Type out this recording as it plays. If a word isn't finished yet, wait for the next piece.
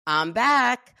I'm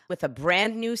back with a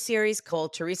brand new series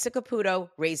called Teresa Caputo,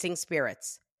 Raising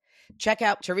Spirits. Check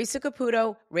out Teresa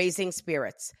Caputo, Raising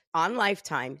Spirits on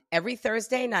Lifetime every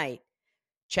Thursday night.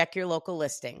 Check your local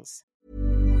listings.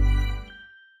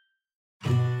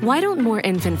 Why don't more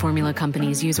infant formula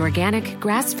companies use organic,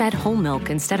 grass-fed whole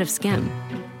milk instead of skim?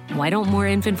 Why don't more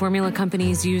infant formula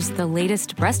companies use the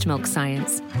latest breast milk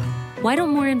science? Why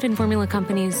don't more infant formula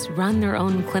companies run their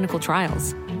own clinical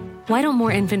trials? Why don't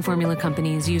more infant formula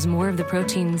companies use more of the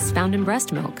proteins found in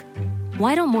breast milk?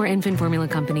 Why don't more infant formula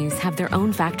companies have their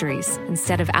own factories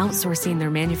instead of outsourcing their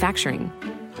manufacturing?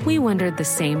 We wondered the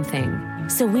same thing.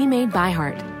 So we made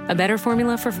ByHeart, a better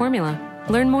formula for formula.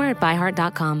 Learn more at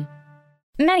byheart.com.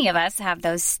 Many of us have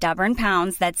those stubborn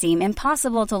pounds that seem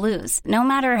impossible to lose, no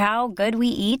matter how good we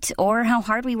eat or how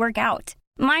hard we work out.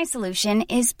 My solution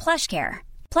is PlushCare.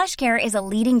 PlushCare is a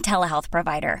leading telehealth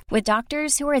provider with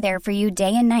doctors who are there for you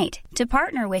day and night to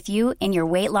partner with you in your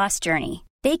weight loss journey.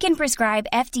 They can prescribe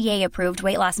FDA-approved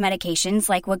weight loss medications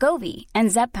like Wegovy and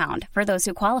Zepbound for those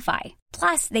who qualify.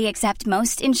 Plus, they accept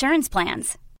most insurance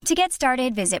plans. To get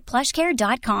started, visit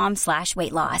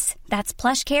plushcare.com/weightloss. That's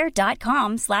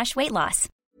plushcare.com/weightloss.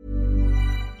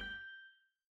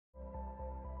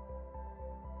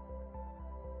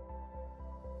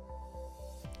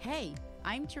 Hey,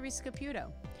 I'm Teresa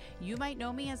Caputo. You might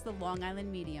know me as the Long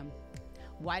Island Medium.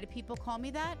 Why do people call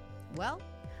me that? Well,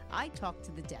 I talk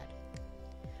to the dead.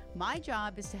 My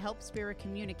job is to help spirit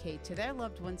communicate to their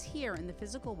loved ones here in the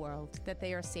physical world that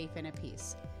they are safe and at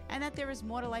peace, and that there is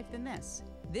more to life than this.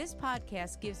 This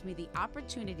podcast gives me the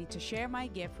opportunity to share my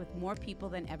gift with more people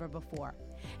than ever before,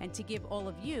 and to give all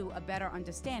of you a better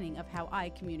understanding of how I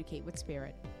communicate with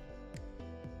spirit.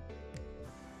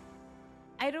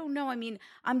 I don't know. I mean,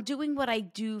 I'm doing what I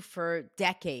do for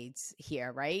decades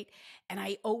here, right? And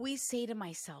I always say to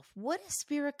myself, what is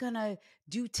spirit gonna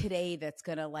do today that's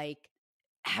gonna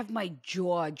have my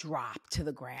jaw drop to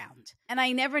the ground? And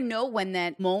I never know when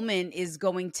that moment is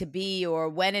going to be, or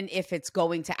when and if it's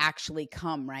going to actually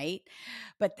come, right?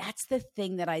 But that's the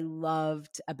thing that I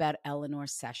loved about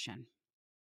Eleanor's session.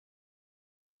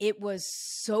 It was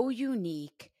so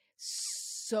unique,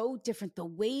 so different, the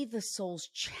way the souls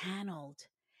channeled.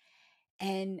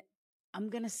 And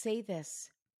I'm going to say this.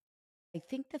 I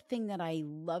think the thing that I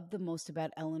love the most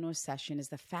about Eleanor's session is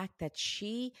the fact that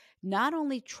she not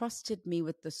only trusted me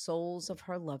with the souls of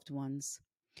her loved ones,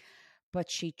 but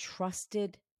she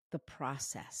trusted the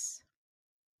process.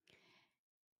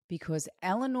 Because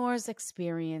Eleanor's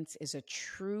experience is a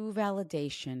true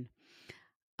validation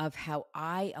of how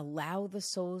I allow the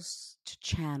souls to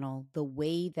channel the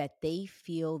way that they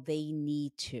feel they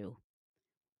need to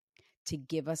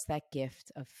give us that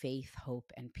gift of faith,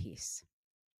 hope, and peace.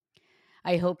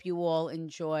 I hope you all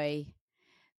enjoy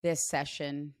this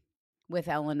session with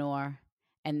Eleanor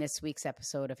and this week's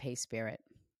episode of Hey Spirit.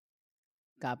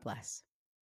 God bless.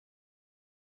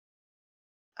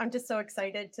 I'm just so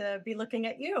excited to be looking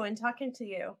at you and talking to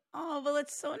you. Oh, well,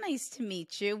 it's so nice to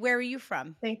meet you. Where are you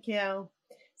from? Thank you.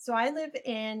 So I live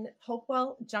in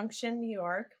Hopewell Junction, New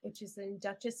York, which is in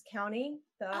Dutchess County,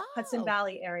 the Hudson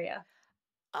Valley area.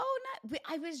 Oh,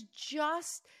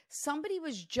 somebody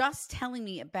was just telling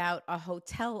me about a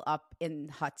hotel up in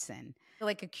Hudson,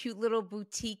 like a cute little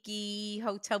boutique-y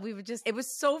hotel. It was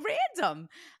so random.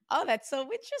 Oh, that's so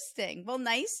interesting. Well,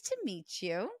 nice to meet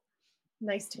you.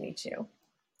 Nice to meet you.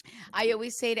 I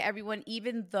always say to everyone,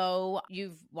 even though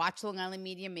you've watched Long Island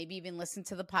Media, maybe even listened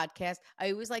to the podcast,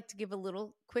 I always like to give a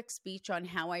little quick speech on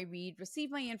how I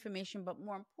receive my information, but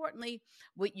more importantly,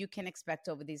 what you can expect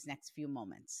over these next few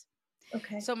moments.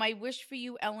 Okay. So my wish for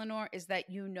you, Eleanor, is that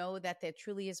you know that there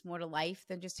truly is more to life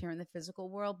than just here in the physical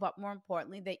world, but more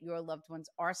importantly, that your loved ones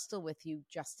are still with you,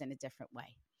 just in a different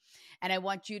way. And I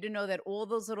want you to know that all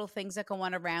those little things that go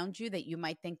on around you that you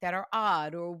might think that are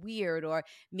odd or weird, or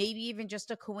maybe even just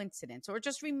a coincidence, or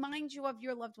just remind you of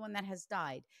your loved one that has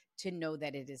died, to know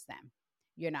that it is them.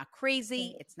 You're not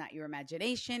crazy. It's not your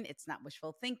imagination. It's not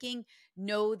wishful thinking.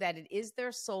 Know that it is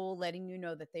their soul letting you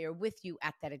know that they are with you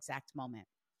at that exact moment.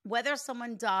 Whether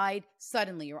someone died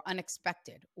suddenly or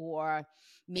unexpected, or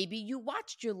maybe you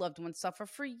watched your loved one suffer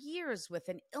for years with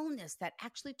an illness that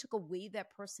actually took away their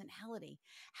personality.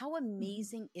 How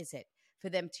amazing is it for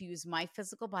them to use my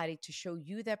physical body to show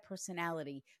you their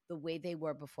personality the way they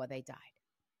were before they died?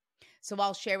 So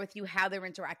I'll share with you how they're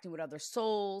interacting with other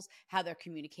souls, how they're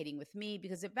communicating with me,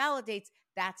 because it validates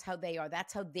that's how they are.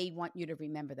 That's how they want you to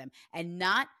remember them, and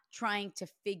not trying to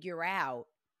figure out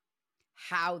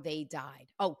how they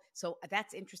died. Oh, so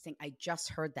that's interesting. I just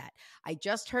heard that. I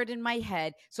just heard in my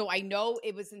head. So I know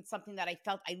it wasn't something that I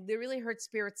felt. I literally heard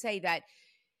Spirit say that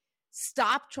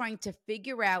Stop trying to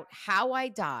figure out how I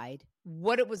died,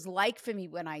 what it was like for me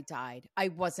when I died. I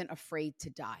wasn't afraid to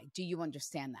die. Do you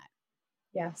understand that?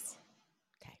 Yes.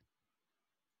 Okay.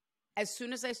 As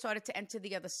soon as I started to enter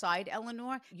the other side,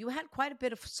 Eleanor, you had quite a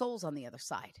bit of souls on the other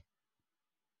side.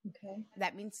 Okay.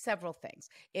 That means several things.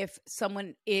 If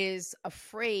someone is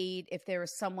afraid, if there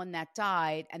is someone that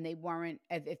died and they weren't,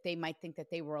 if they might think that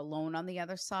they were alone on the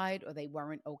other side, or they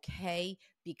weren't okay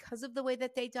because of the way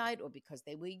that they died, or because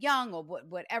they were young, or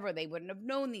whatever, they wouldn't have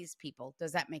known these people.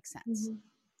 Does that make sense?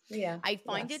 Mm-hmm. Yeah. I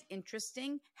find Yes. it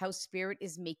interesting how spirit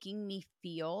is making me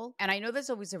feel. And I know there's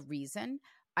always a reason.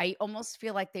 I almost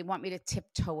feel like they want me to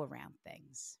tiptoe around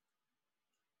things.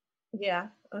 Yeah.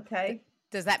 Okay.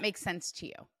 Does that make sense to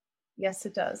you? Yes,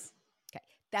 it does. Okay.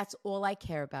 That's all I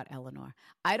care about, Eleanor.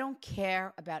 I don't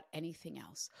care about anything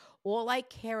else. All I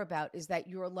care about is that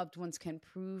your loved ones can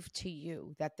prove to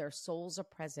you that their souls are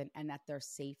present and that they're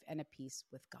safe and at peace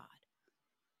with God.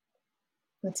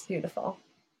 That's beautiful.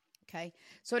 Okay.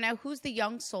 So now who's the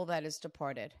young soul that is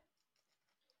departed?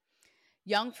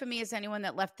 Young for me is anyone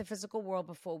that left the physical world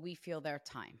before we feel their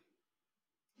time.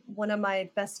 One of my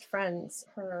best friends,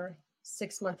 her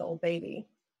 6-month-old baby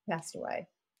passed away.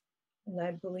 And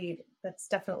I believe that's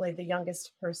definitely the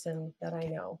youngest person that I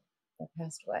know that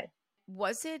passed away.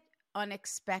 Was it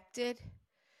unexpected?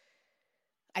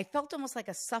 I felt almost like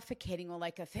a suffocating, or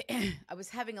like I was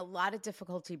having a lot of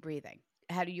difficulty breathing.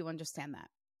 How do you understand that?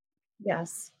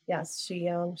 Yes. She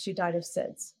died of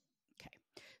SIDS. Okay.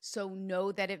 So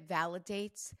know that it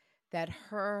validates that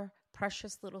her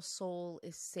precious little soul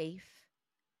is safe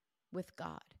with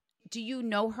God. Do you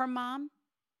know her mom?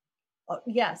 Oh,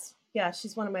 yes. Yeah,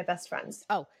 she's one of my best friends.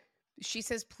 Oh, she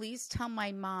says, please tell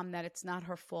my mom that it's not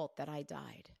her fault that I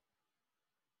died.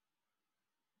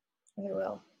 I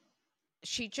will.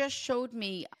 She just showed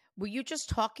me, were you just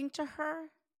talking to her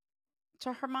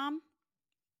mom?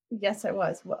 Yes, I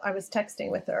was. Well, I was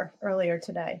texting with her earlier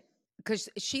today. Because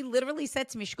she literally said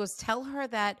to me, she goes, tell her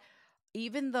that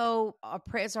even though our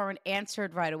prayers aren't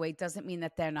answered right away, doesn't mean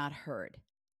that they're not heard.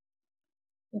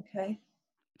 Okay.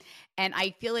 And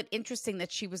I feel it interesting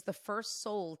that she was the first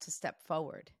soul to step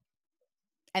forward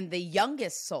and the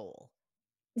youngest soul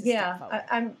to step forward.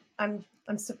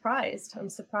 I'm surprised.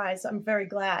 I'm very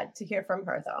glad to hear from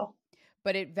her, though.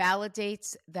 But it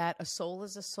validates that a soul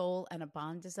is a soul and a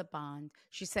bond is a bond.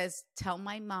 She says, tell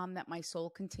my mom that my soul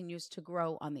continues to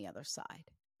grow on the other side.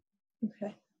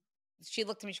 Okay. She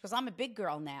looked at me, she goes, I'm a big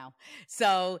girl now.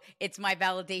 So it's my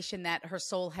validation that her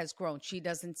soul has grown. She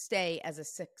doesn't stay as a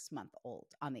 6-month-old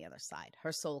on the other side.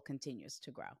 Her soul continues to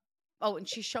grow. Oh, and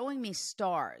she's showing me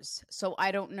stars. So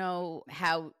I don't know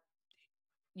how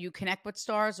you connect with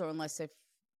stars, or unless if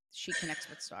she connects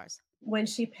with stars. When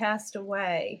she passed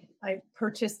away, I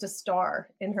purchased a star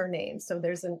in her name. So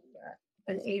there's an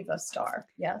Ava star.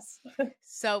 Yes.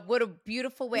 So what a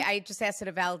beautiful way. I just asked her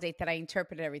to validate that I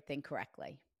interpreted everything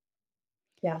correctly.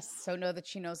 Yes. So know that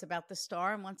she knows about the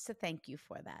star and wants to thank you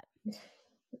for that.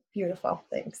 Beautiful.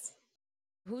 Thanks.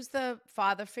 Who's the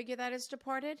father figure that is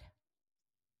departed?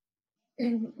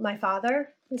 My father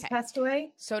has passed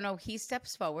away. So no, he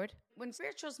steps forward. When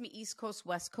Spirit shows me East Coast,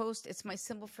 West Coast, it's my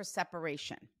symbol for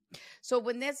separation. So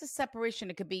when there's a separation,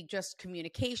 it could be just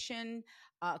communication,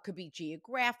 it could be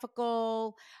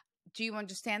geographical. Do you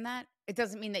understand that? It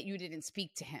doesn't mean that you didn't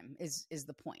speak to him, is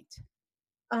the point.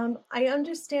 I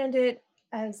understand it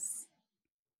as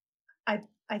I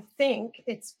think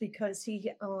it's because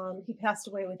he passed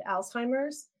away with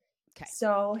Alzheimer's. Okay.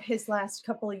 So his last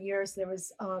couple of years, there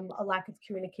was a lack of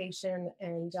communication,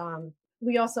 and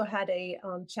we also had a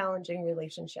challenging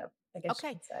relationship, I guess you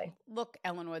could say. Look,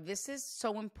 Eleanor, this is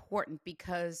so important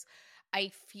because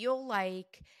I feel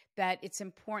like that it's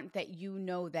important that you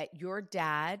know that your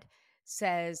dad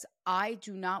says, I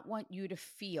do not want you to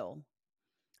feel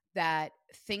that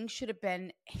things should have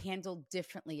been handled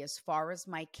differently as far as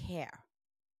my care.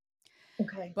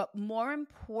 Okay. But more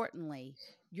importantly,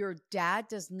 your dad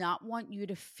does not want you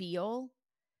to feel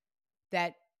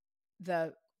that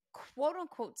the quote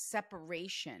unquote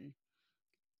separation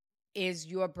is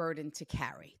your burden to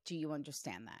carry. Do you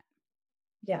understand that?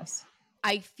 Yes.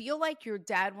 I feel like your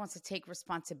dad wants to take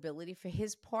responsibility for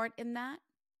his part in that.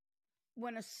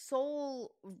 When a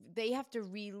soul, they have to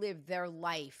relive their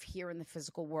life here in the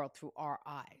physical world through our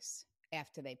eyes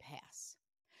after they pass.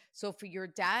 So for your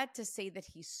dad to say that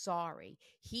he's sorry,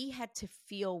 he had to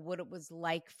feel what it was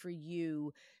like for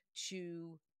you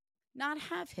to not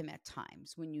have him at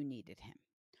times when you needed him,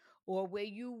 or where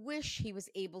you wish he was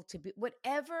able to be,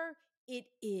 whatever it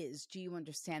is. Do you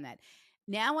understand that?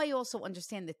 Now I also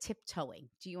understand the tiptoeing.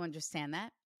 Do you understand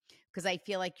that? Because I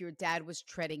feel like your dad was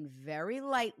treading very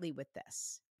lightly with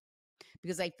this.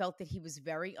 because I felt that he was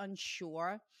very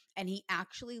unsure. And he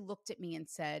actually looked at me and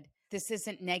said, this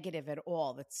isn't negative at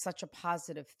all. That's such a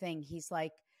positive thing. He's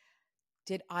like,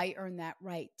 did I earn that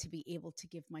right to be able to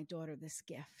give my daughter this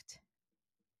gift?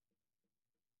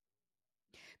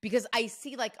 Because I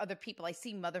see like other people, I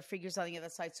see mother figures on the other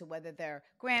side. So whether they're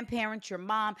grandparents, your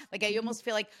mom, like I almost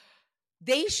feel like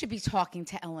they should be talking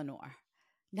to Eleanor,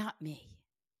 not me.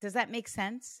 Does that make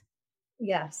sense?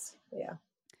 Yes. Yeah.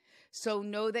 So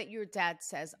know that your dad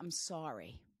says, I'm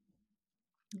sorry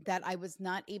that I was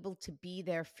not able to be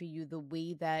there for you the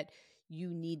way that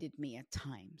you needed me at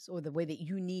times, or the way that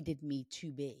you needed me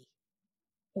to be.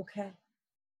 Okay.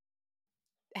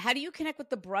 How do you connect with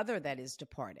the brother that is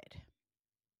departed?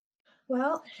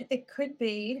 Well, it could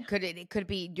be. It could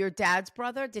be your dad's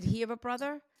brother? Did he have a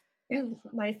brother?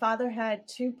 My father had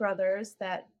two brothers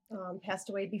that passed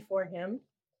away before him.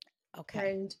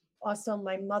 Okay. And also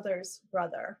my mother's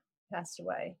brother passed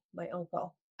away, my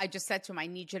uncle. I just said to him, I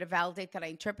need you to validate that I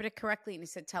interpreted correctly. And he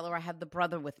said, tell her I have the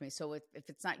brother with me. So if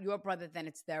it's not your brother, then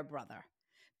it's their brother.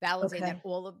 Validate that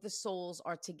all of the souls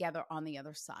are together on the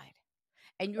other side.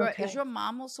 And is your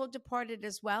mom also departed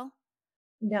as well?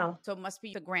 No. So it must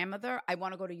be the grandmother. I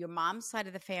want to go to your mom's side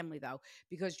of the family, though,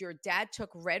 because your dad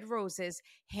took red roses,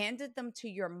 handed them to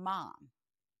your mom.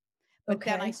 But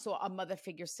then I saw a mother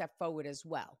figure step forward as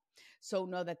well. So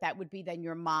know that would be then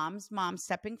your mom's mom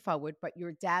stepping forward, but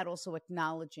your dad also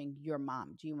acknowledging your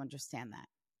mom. Do you understand that?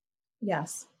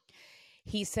 Yes.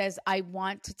 He says, I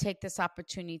want to take this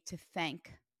opportunity to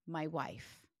thank my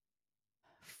wife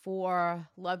for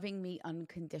loving me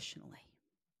unconditionally.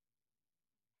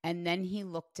 And then he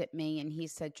looked at me and he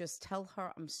said, just tell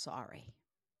her I'm sorry.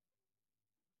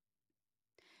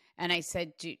 And I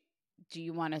said, do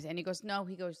you want to? And he goes, no.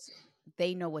 He goes,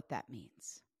 they know what that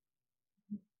means.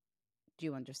 Do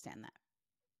you understand that?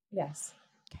 Yes.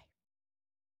 Okay.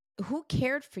 Who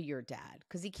cared for your dad?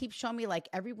 Because he keeps showing me like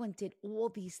everyone did all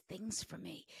these things for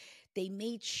me. They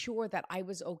made sure that I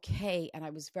was okay and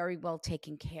I was very well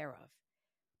taken care of.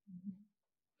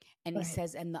 And he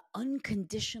says, and the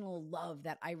unconditional love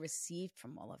that I received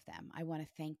from all of them, I want to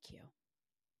thank you.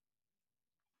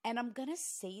 And I'm going to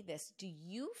say this. Do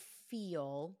you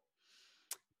feel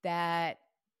that,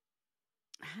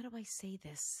 how do I say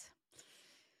this?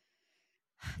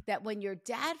 That when your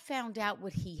dad found out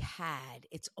what he had,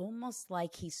 it's almost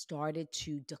like he started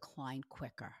to decline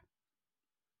quicker?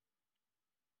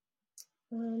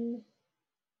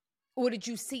 Or did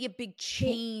you see a big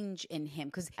change in him?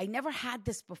 Because I never had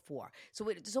this before. So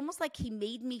it's almost like he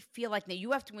made me feel like, now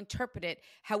you have to interpret it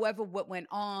however what went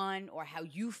on or how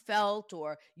you felt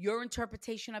or your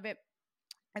interpretation of it.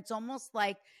 It's almost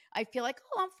like I feel like,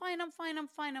 oh, I'm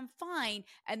fine.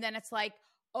 And then it's like,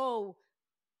 oh,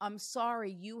 I'm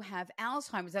sorry, you have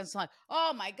Alzheimer's. And it's like,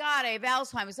 oh my God, I have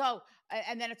Alzheimer's. Oh,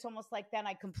 and then it's almost like then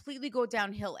I completely go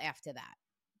downhill after that.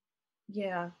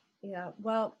 Yeah. Yeah.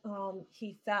 Well,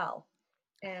 he fell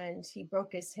and he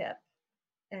broke his hip.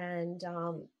 And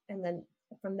then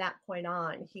from that point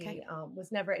on, he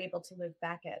was never able to live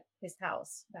back at his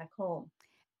house back home.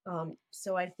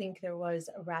 So I think there was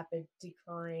a rapid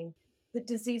decline. The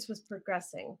disease was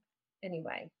progressing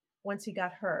anyway. Once he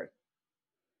got hurt,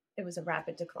 it was a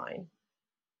rapid decline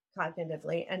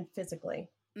cognitively and physically.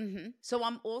 Mm-hmm. So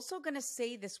I'm also going to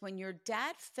say this. When your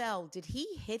dad fell, did he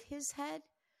hit his head?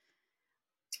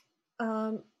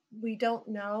 We don't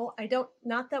know.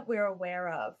 Not that we're aware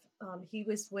of. He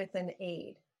was with an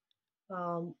aide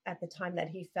at the time that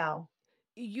he fell.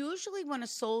 Usually when a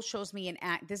soul shows me an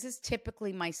act, this is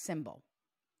typically my symbol.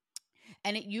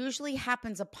 And it usually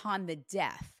happens upon the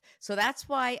death. So that's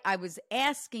why I was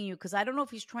asking you, because I don't know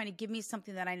if he's trying to give me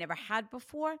something that I never had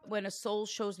before. When a soul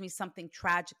shows me something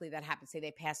tragically that happened, say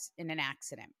they passed in an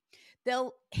accident,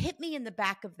 they'll hit me in the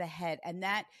back of the head. And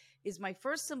that is my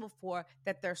first symbol for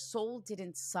that their soul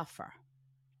didn't suffer.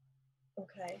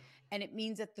 Okay. And it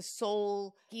means that the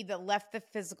soul either left the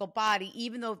physical body,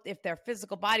 even though if their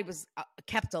physical body was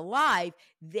kept alive,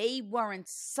 they weren't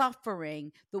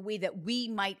suffering the way that we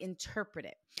might interpret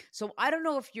it. So I don't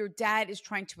know if your dad is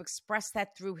trying to express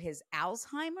that through his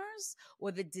Alzheimer's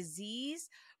or the disease,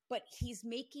 but he's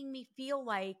making me feel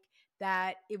like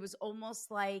that it was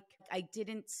almost like I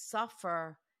didn't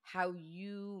suffer how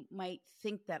you might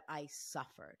think that I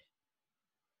suffered.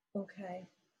 Okay.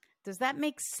 Does that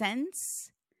make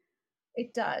sense?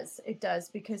 It does,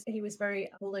 because he was very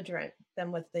belligerent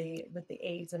then with the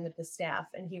aides and with the staff,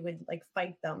 and he would like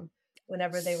fight them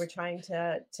whenever they were trying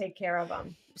to take care of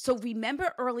him. So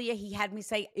remember earlier he had me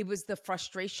say it was the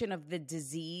frustration of the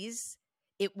disease.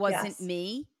 It wasn't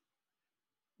me.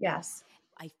 Yes.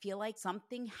 I feel like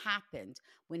something happened.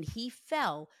 When he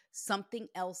fell, something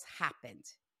else happened.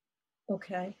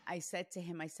 Okay. I said to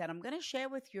him, I'm going to share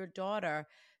with your daughter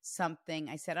something.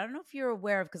 I said, I don't know if you're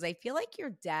aware of, because I feel like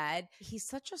your dad, he's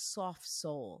such a soft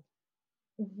soul.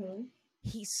 Mm-hmm.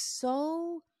 He's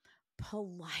so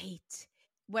polite.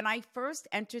 When I first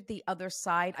entered the other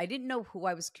side, I didn't know who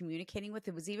I was communicating with.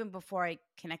 It was even before I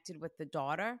connected with the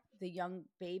daughter, the young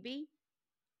baby.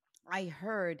 I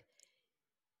heard,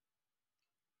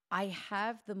 I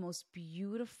have the most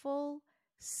beautiful,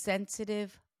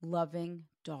 sensitive, loving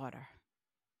daughter.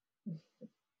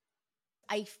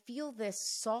 I feel this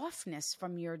softness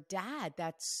from your dad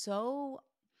that's so,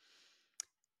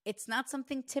 it's not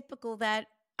something typical that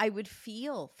I would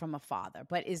feel from a father,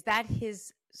 but is that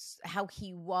how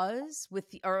he was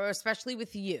or especially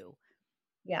with you?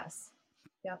 Yes.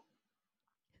 Yep.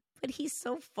 But he's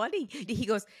so funny. He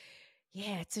goes,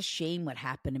 yeah, it's a shame what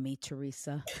happened to me,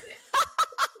 Teresa.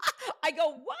 I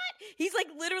go, what? He's like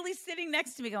literally sitting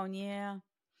next to me going, yeah,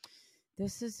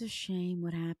 this is a shame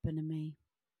what happened to me.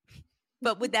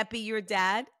 But would that be your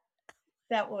dad?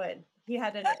 That would. He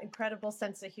had an incredible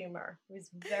sense of humor. He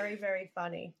was very, very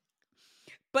funny.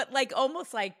 But like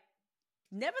almost like,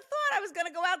 never thought I was going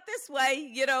to go out this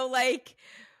way, like.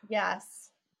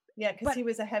 Yes. Yeah, because he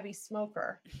was a heavy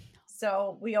smoker.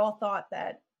 So we all thought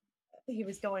that he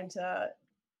was going to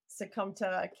succumb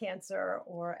to cancer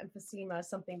or emphysema,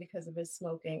 something because of his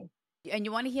smoking. And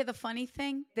you want to hear the funny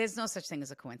thing? There's no such thing as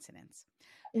a coincidence.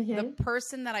 Mm-hmm. The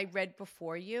person that I read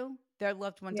before you, their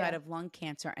loved one died of lung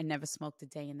cancer and never smoked a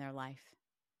day in their life.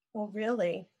 Oh,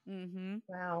 really? Mm-hmm.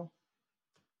 Wow.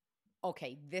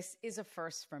 Okay, this is a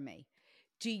first for me.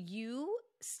 Do you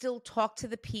still talk to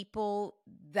the people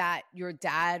that your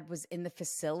dad was in the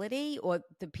facility, or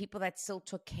the people that still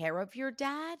took care of your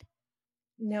dad?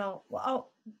 No.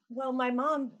 Well, my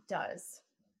mom does.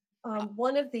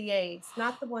 One of the aides,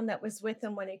 not the one that was with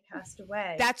him when he passed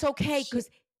away. That's okay, because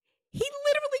he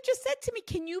literally just said to me,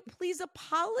 can you please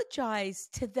apologize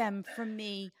to them for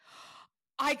me?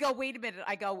 I go, wait a minute.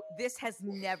 I go, this has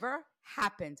never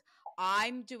happened.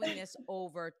 I'm doing this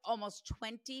over almost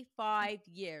 25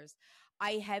 years.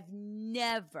 I have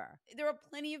never. There are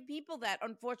plenty of people that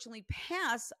unfortunately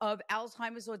pass of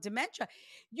Alzheimer's or dementia.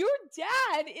 Your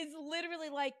dad is literally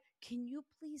like, can you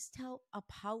please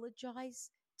apologize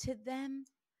to them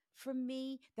for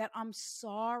me, that I'm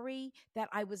sorry that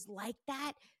I was like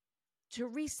that?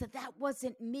 Teresa, that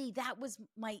wasn't me. That was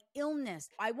my illness.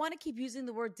 I want to keep using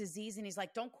the word disease. And he's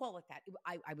like, don't call it that.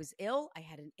 I was ill. I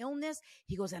had an illness.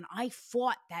 He goes, and I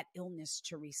fought that illness,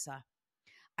 Teresa.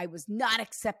 I was not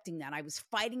accepting that. I was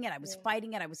fighting it. I was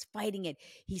fighting it.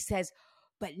 He says,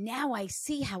 but now I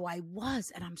see how I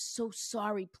was, and I'm so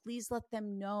sorry. Please let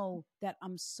them know that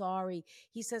I'm sorry.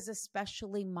 He says,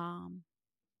 especially Mom.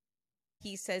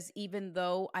 He says, even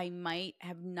though I might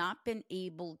have not been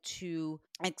able to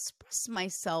express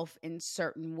myself in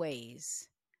certain ways,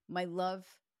 my love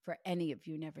for any of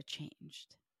you never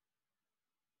changed.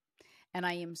 And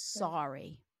I am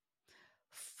sorry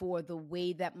for the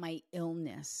way that my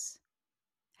illness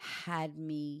had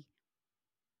me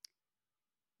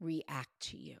react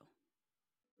to you.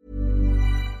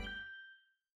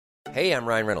 Hey, I'm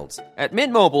Ryan Reynolds. At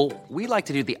Mint Mobile, we like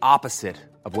to do the opposite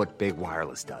of what Big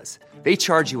Wireless does. They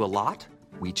charge you a lot,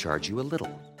 we charge you a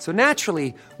little. So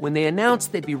naturally, when they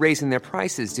announced they'd be raising their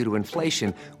prices due to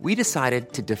inflation, we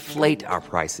decided to deflate our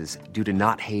prices due to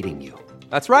not hating you.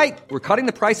 That's right. We're cutting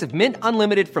the price of Mint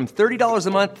Unlimited from $30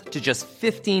 a month to just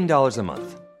 $15 a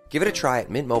month. Give it a try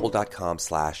at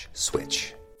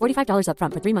mintmobile.com/switch. $45 up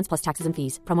front for 3 months plus taxes and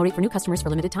fees. Promo rate for new customers for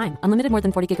limited time. Unlimited more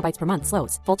than 40 gigabytes per month.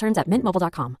 Slows full terms at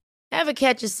mintmobile.com. Ever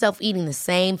catch yourself eating the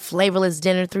same flavorless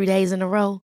dinner 3 days in a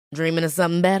row? Dreaming of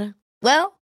something better?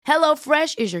 Well,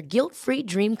 HelloFresh is your guilt-free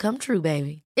dream come true,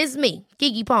 baby. It's me,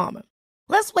 Keke Palmer.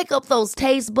 Let's wake up those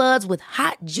taste buds with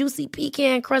hot, juicy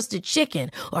pecan-crusted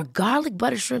chicken or garlic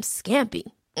butter shrimp scampi.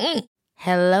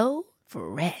 Hello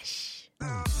Fresh.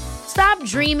 Stop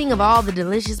dreaming of all the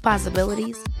delicious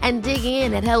possibilities and dig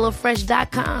in at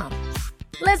HelloFresh.com.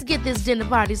 Let's get this dinner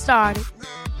party started.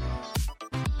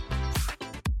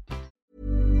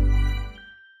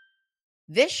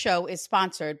 This show is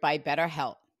sponsored by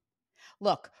BetterHelp.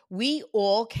 Look, we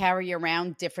all carry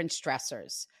around different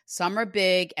stressors. Some are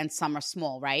big and some are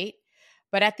small, right?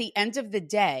 But at the end of the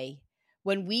day,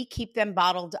 when we keep them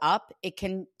bottled up, it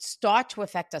can start to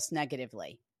affect us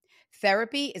negatively.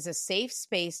 Therapy is a safe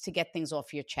space to get things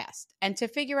off your chest and to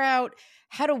figure out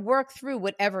how to work through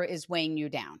whatever is weighing you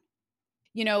down.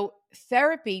 You know,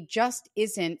 therapy just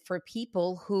isn't for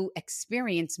people who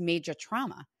experience major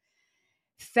trauma.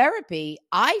 Therapy,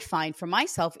 I find for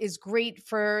myself, is great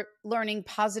for learning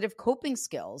positive coping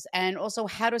skills and also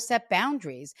how to set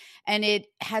boundaries. And it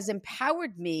has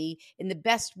empowered me in the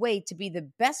best way to be the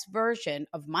best version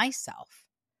of myself.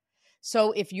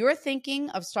 So if you're thinking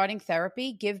of starting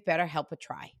therapy, give BetterHelp a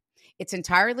try. It's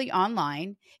entirely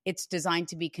online. It's designed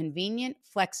to be convenient,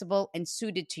 flexible, and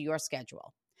suited to your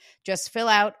schedule. Just fill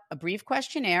out a brief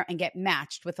questionnaire and get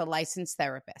matched with a licensed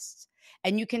therapist.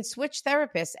 And you can switch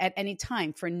therapists at any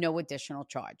time for no additional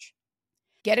charge.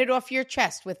 Get it off your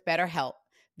chest with BetterHelp.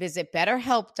 Visit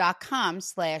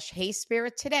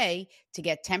betterhelp.com/HeySpirit today to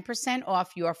get 10%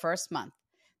 off your first month.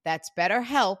 That's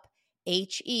BetterHelp,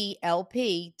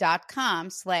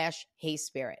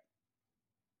 HELP.com/HeySpirit.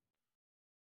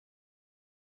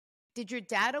 Did your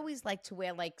dad always like to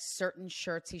wear like certain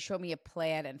shirts? He showed me a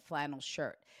plaid and flannel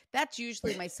shirt. That's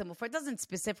usually my symbol for it. Doesn't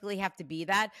specifically have to be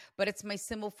that, but it's my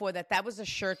symbol for that. That was a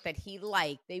shirt that he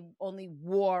liked. They only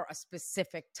wore a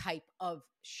specific type of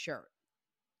shirt.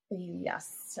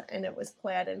 Yes, and it was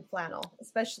plaid and flannel,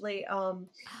 especially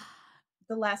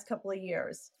the last couple of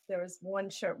years. There was one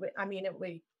shirt. We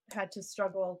had to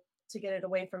struggle to get it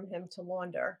away from him to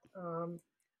launder.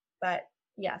 But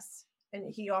yes,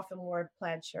 and he often wore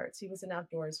plaid shirts. He was an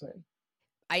outdoorsman.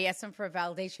 I asked him for a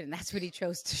validation, and that's what he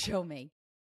chose to show me.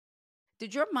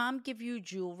 Did your mom give you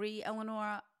jewelry,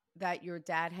 Eleanor, that your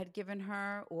dad had given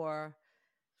her, or?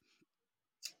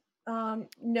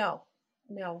 No.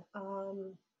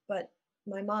 But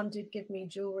my mom did give me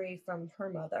jewelry from her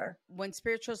mother. When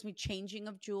Spirit shows me changing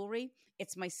of jewelry,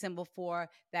 it's my symbol for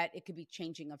that it could be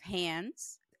changing of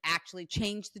hands. Actually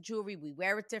change the jewelry. We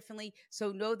wear it differently.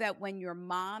 So know that when your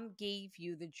mom gave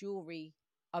you the jewelry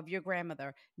of your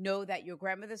grandmother, know that your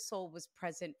grandmother's soul was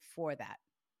present for that.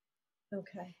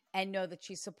 Okay. And know that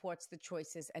she supports the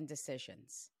choices and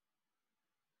decisions.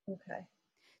 Okay.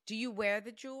 Do you wear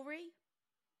the jewelry?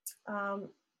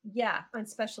 Yeah, on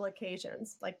special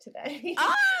occasions like today.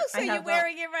 Oh, so you're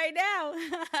wearing it right now.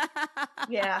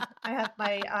 Yeah, I have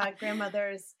my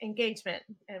grandmother's engagement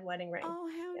and wedding ring. Oh,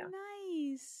 how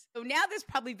nice. So now this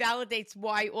probably validates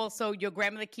why also your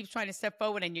grandmother keeps trying to step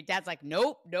forward and your dad's like,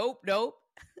 nope.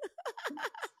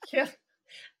 Yeah,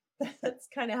 that's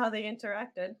kind of how they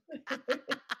interacted.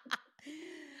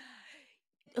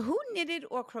 Who knitted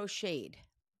or crocheted?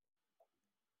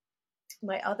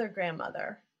 My other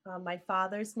grandmother, my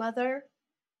father's mother.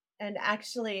 And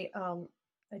actually, I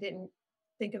didn't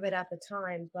think of it at the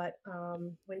time, but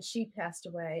when she passed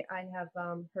away, I have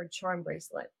her charm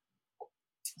bracelet.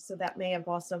 So that may have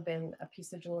also been a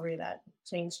piece of jewelry that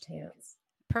changed hands.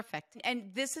 Perfect.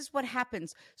 And this is what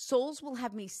happens. Souls will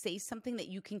have me say something that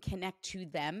you can connect to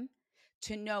them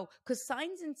to know, because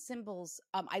signs and symbols,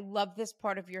 I love this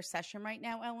part of your session right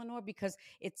now, Eleanor, because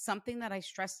it's something that I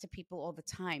stress to people all the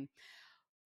time.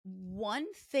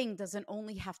 One thing doesn't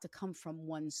only have to come from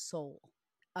one soul.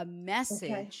 A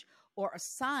message or a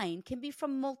sign can be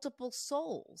from multiple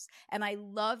souls. And I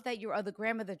love that your other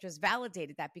grandmother just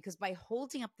validated that, because by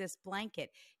holding up this blanket,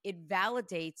 it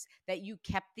validates that you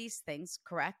kept these things,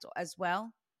 correct, as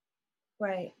well?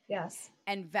 Right, yes.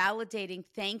 And validating,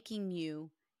 thanking you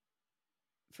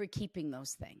for keeping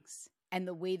those things and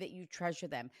the way that you treasure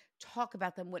them. Talk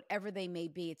about them, whatever they may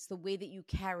be. It's the way that you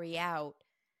carry out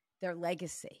their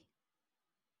legacy.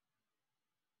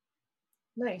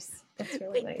 Nice. That's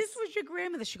really nice. This was your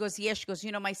grandmother. She goes, yeah. She goes,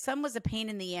 my son was a pain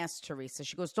in the ass, Teresa.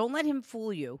 She goes, don't let him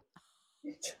fool you.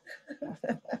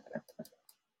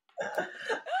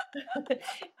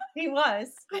 He was.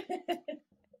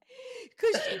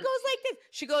 Because she goes like this.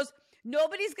 She goes,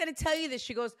 nobody's going to tell you this.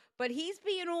 She goes, but he's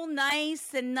being all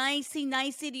nice and nicey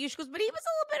to you. She goes, but he was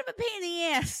a little bit of a pain in the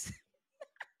ass.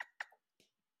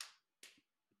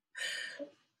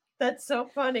 That's so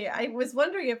funny. I was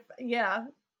wondering if,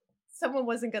 someone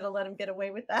wasn't going to let him get away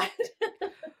with that.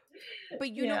 But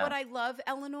you know what I love,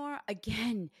 Eleanor?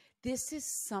 Again, this is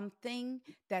something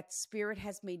that Spirit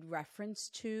has made reference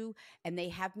to, and they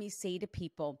have me say to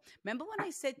people. Remember when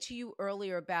I said to you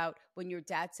earlier about when your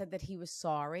dad said that he was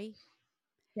sorry?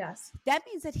 Yes. That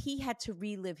means that he had to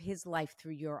relive his life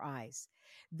through your eyes.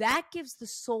 That gives the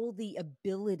soul the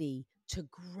ability to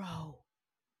grow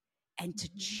and to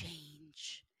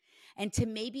change, and to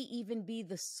maybe even be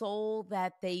the soul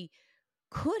that they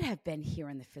could have been here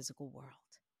in the physical world.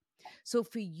 So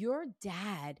for your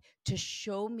dad to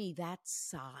show me that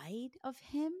side of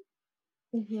him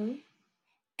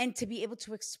and to be able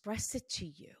to express it to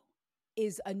you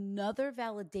is another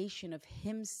validation of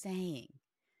him saying,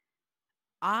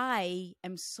 I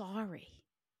am sorry.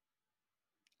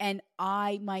 And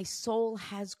my soul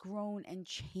has grown and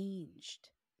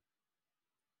changed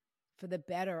for the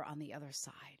better on the other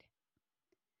side.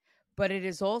 But it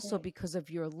is also because of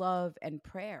your love and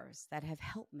prayers that have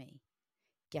helped me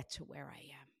get to where I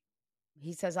am.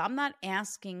 He says, I'm not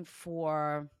asking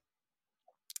for,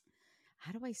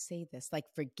 how do I say this? Like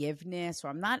forgiveness,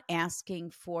 or I'm not asking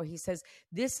for, he says,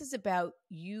 this is about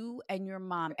you and your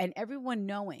mom and everyone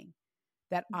knowing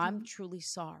that I'm truly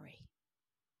sorry.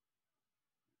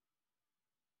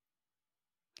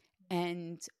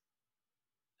 And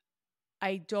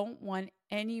I don't want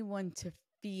anyone to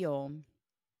feel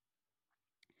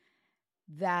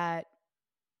that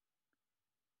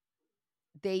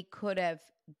they could have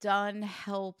done,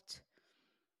 helped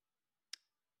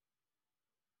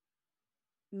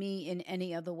me in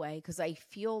any other way, because I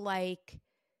feel like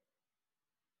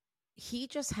he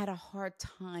just had a hard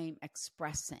time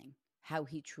expressing how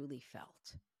he truly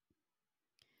felt.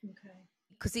 Okay.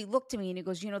 Because he looked at me and he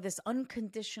goes, this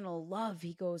unconditional love,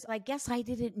 he goes, I guess I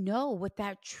didn't know what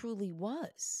that truly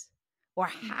was, or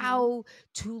how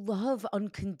to love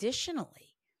unconditionally.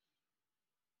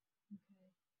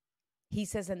 He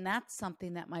says, and that's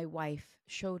something that my wife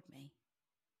showed me.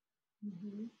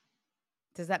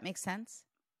 Does that make sense?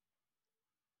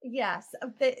 Yes.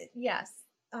 Yes.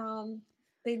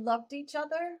 They loved each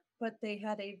other, but they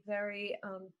had a very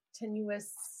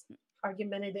tenuous,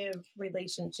 argumentative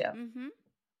relationship.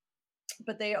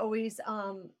 But they always,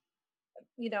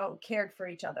 cared for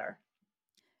each other.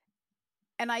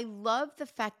 And I love the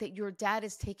fact that your dad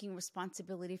is taking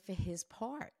responsibility for his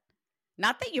part.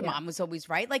 Not that your mom was always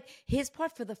right, like his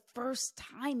part for the first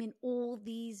time in all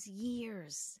these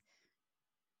years.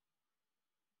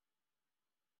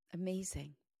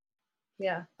 Amazing.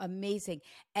 Yeah. Amazing.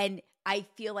 And I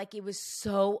feel like it was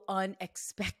so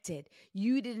unexpected.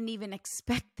 You didn't even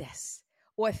expect this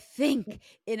or think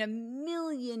in a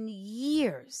million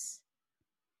years.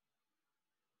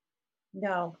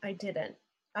 No, I didn't.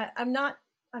 I'm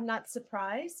not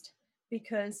surprised,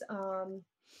 because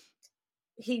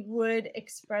he would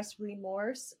express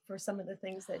remorse for some of the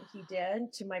things that he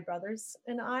did to my brothers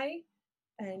and I.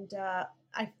 And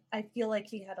I feel like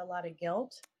he had a lot of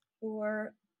guilt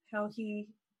for how he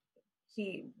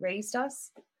raised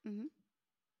us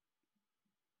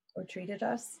or treated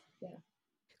us. Yeah.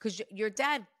 Because your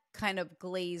dad kind of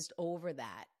glazed over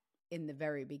that in the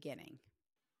very beginning.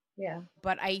 Yeah.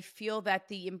 But I feel that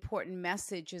the important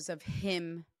message is of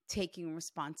him taking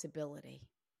responsibility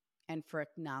and for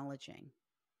acknowledging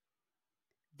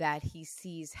that he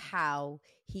sees how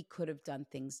he could have done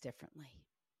things differently.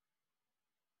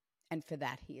 And for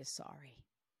that, he is sorry.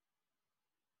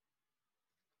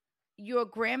 Your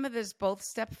grandmothers both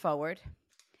stepped forward,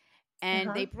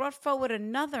 and they brought forward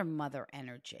another mother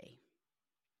energy.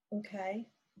 Okay.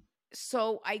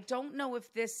 So I don't know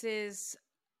if this is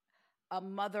a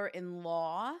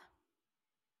mother-in-law.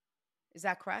 Is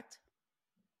that correct?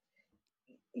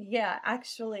 Yeah,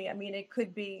 actually, I mean, it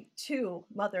could be two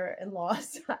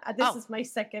mother-in-laws. This is my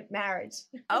second marriage.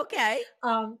 Okay.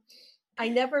 I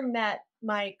never met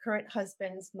my current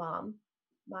husband's mom.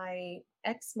 My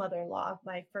ex-mother-in-law,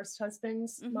 my first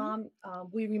husband's mom,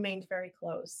 we remained very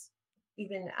close,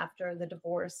 even after the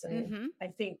divorce. And I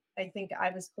think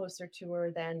I was closer to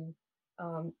her than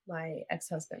my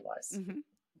ex-husband was.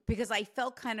 Because I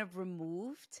felt kind of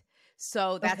removed.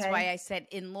 So that's why I said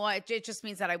in-law. It just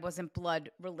means that I wasn't blood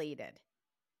related.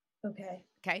 Okay.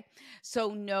 Okay.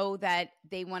 So know that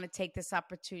they want to take this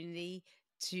opportunity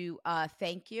to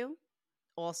thank you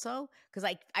also, because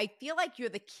I feel like you're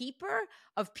the keeper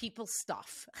of people's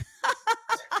stuff.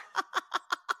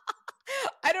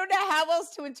 I don't know how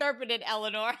else to interpret it,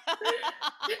 Eleanor.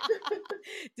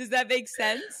 Does that make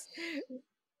sense?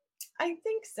 I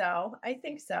think so. I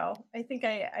think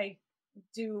I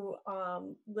do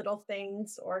little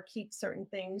things or keep certain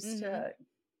things to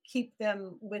keep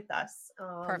them with us.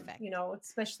 Perfect.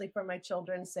 Especially for my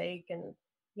children's sake. And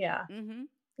yeah.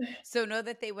 So know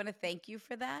that they want to thank you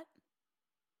for that.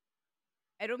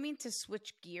 I don't mean to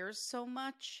switch gears so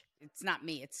much. It's not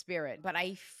me, it's spirit. But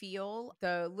I feel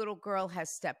the little girl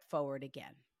has stepped forward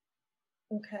again.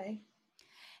 Okay.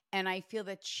 And I feel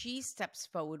that she steps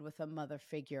forward with a mother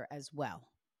figure as well.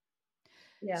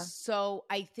 Yeah. So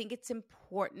I think it's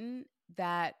important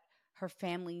that her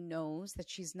family knows that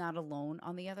she's not alone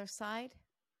on the other side.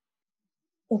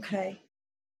 Okay.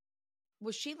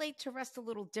 Was she laid to rest a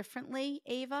little differently,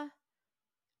 Ava?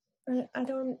 I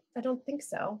don't think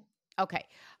so. Okay.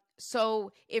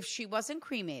 So if she wasn't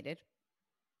cremated,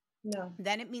 no,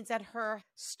 then it means that her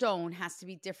stone has to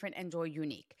be different and or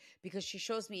unique, because she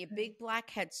shows me a big black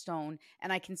headstone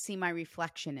and I can see my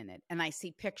reflection in it and I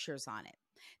see pictures on it.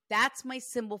 That's my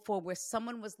symbol for where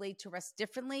someone was laid to rest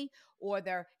differently or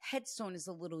their headstone is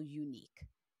a little unique.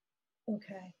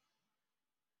 Okay.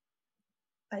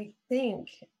 I think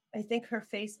her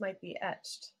face might be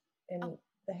etched in Oh.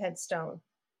 the headstone.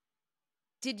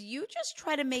 Did you just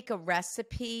try to make a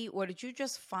recipe, or did you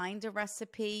just find a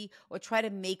recipe, or try to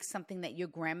make something that your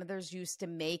grandmothers used to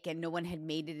make and no one had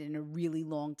made it in a really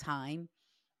long time?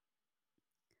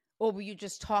 Or were you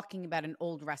just talking about an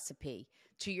old recipe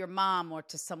to your mom or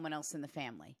to someone else in the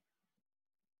family?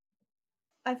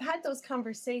 I've had those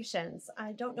conversations.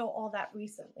 I don't know all that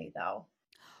recently, though.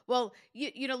 Well,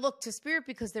 look, to spirit,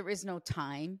 because there is no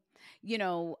time,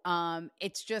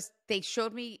 it's just they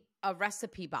showed me a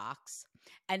recipe box,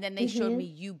 and then they showed me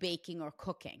you baking or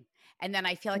cooking. And then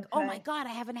I feel like, oh my Okay. God,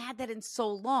 I haven't had that in so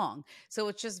long. So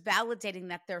it's just validating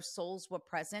that their souls were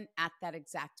present at that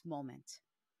exact moment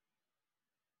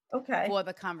Okay. for the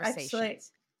Actually,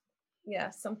 conversations. yeah,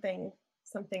 something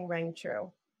rang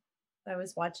true. I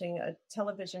was watching a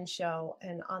television show,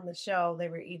 and on the show, they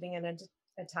were eating in an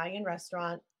Italian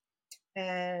restaurant,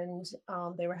 and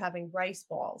they were having rice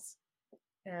balls.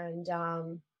 And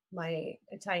my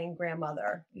Italian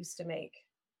grandmother used to make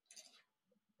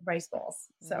rice balls.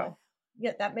 So, Wow.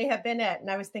 yeah, that may have been it. And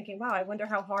I was thinking, wow, I wonder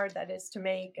how hard that is to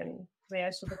make. And maybe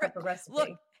I should look up a recipe. Look,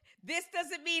 this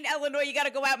doesn't mean, Eleanor, you got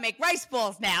to go out and make rice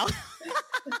balls now.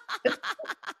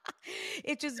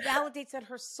 It just validates that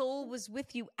her soul was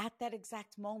with you at that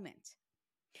exact moment.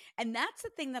 And that's the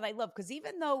thing that I love, because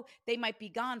even though they might be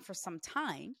gone for some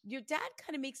time, your dad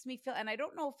kind of makes me feel, and I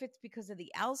don't know if it's because of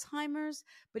the Alzheimer's,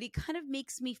 but he kind of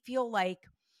makes me feel like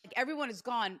everyone is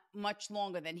gone much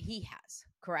longer than he has,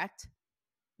 correct?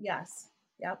 Yes.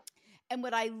 Yep. And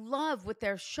what I love, what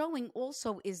they're showing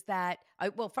also is that,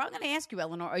 I'm going to ask you,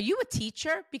 Eleanor, are you a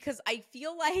teacher? Because I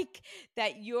feel like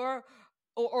that you're,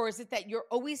 or is it that you're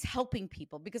always helping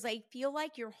people? Because I feel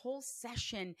like your whole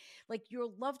session, like your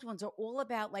loved ones, are all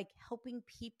about like helping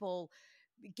people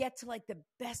get to like the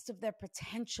best of their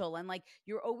potential. And like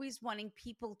you're always wanting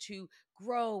people to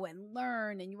grow and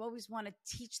learn, and you always want to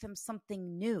teach them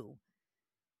something new.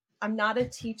 I'm not a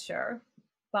teacher,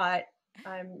 but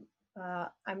I'm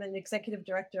an executive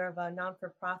director of a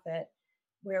non-for-profit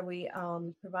where we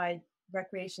provide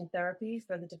recreation therapy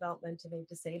for the development of the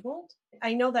disabled.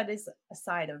 I know that is a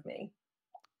side of me.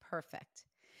 Perfect.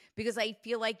 Because I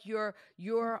feel like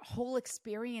your whole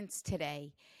experience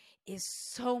today is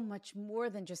so much more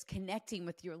than just connecting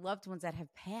with your loved ones that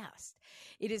have passed.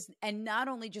 It is, and not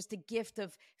only just a gift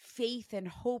of faith and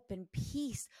hope and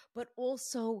peace, but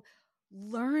also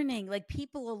learning. Like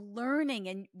people are learning,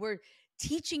 and we're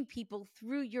teaching people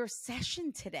through your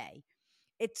session today.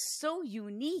 It's so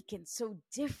unique and so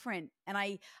different. And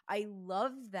I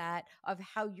love that, of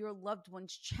how your loved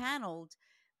ones channeled,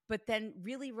 but then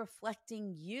really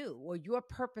reflecting you or your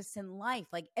purpose in life.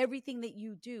 Like everything that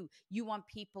you do, you want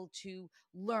people to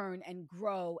learn and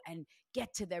grow and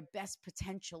get to their best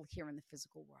potential here in the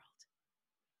physical world.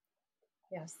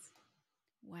 Yes.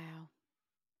 Wow.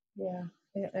 Yeah,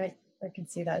 I can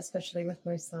see that, especially with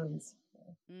my sons.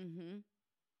 Mm-hmm.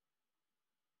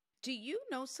 Do you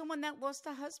know someone that lost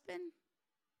a husband?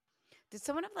 Did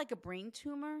someone have like a brain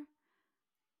tumor?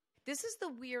 This is the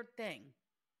weird thing.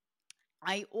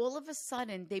 All of a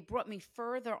sudden, they brought me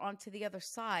further onto the other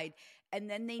side, and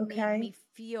then they made me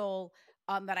feel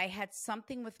that I had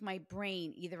something with my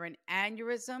brain, either an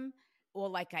aneurysm or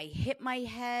like I hit my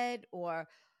head or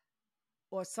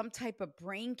some type of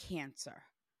brain cancer.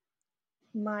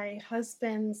 My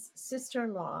husband's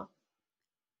sister-in-law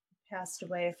passed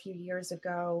away a few years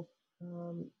ago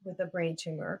with a brain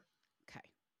tumor. Okay.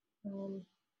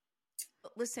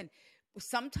 Listen,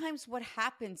 sometimes what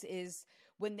happens is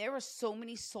when there are so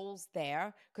many souls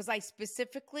there, because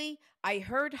I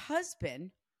heard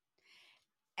husband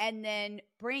and then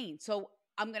brain. So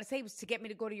I'm going to say it was to get me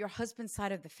to go to your husband's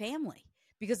side of the family,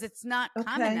 because it's not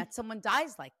common that someone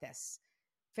dies like this.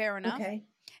 Fair enough. Okay.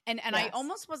 And Yes. I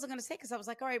almost wasn't going to say, because I was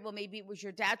like, all right, well, maybe it was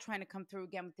your dad trying to come through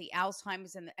again with the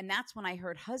Alzheimer's. And that's when I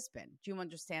heard husband. Do you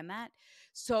understand that?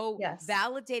 So Yes.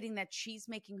 validating that she's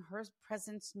making her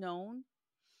presence known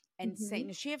and saying,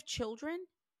 does she have children?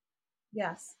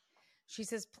 Yes. She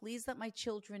says, please let my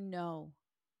children know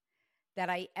that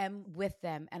I am with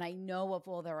them, and I know of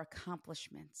all their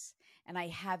accomplishments, and I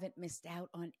haven't missed out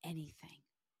on anything.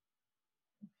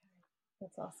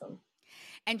 That's awesome.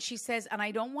 And she says, and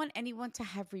I don't want anyone to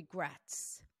have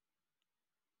regrets.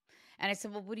 And I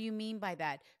said, well, what do you mean by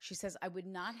that? She says, I would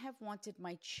not have wanted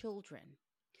my children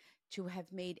to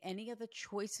have made any other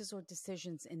choices or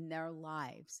decisions in their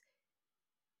lives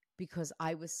because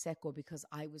I was sick or because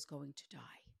I was going to die.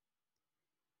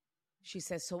 She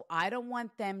says, so I don't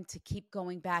want them to keep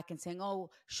going back and saying,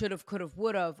 oh, should have, could have,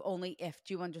 would have, only if.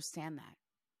 Do you understand that?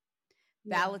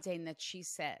 Yeah. Validating that she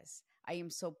says, I am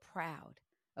so proud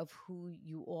of who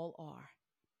you all are.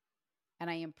 And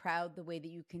I am proud the way that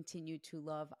you continue to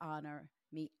love, honor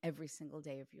me every single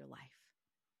day of your life.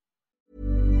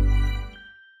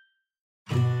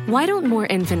 Why don't more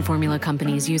infant formula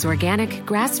companies use organic,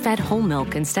 grass-fed whole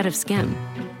milk instead of skim?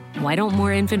 Why don't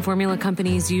more infant formula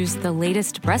companies use the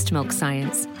latest breast milk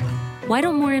science? Why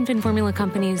don't more infant formula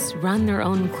companies run their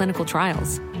own clinical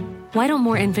trials? Why don't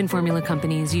more infant formula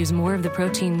companies use more of the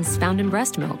proteins found in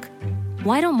breast milk?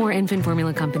 Why don't more infant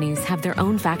formula companies have their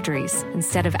own factories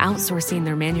instead of outsourcing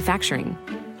their manufacturing?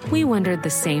 We wondered the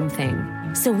same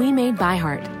thing. So we made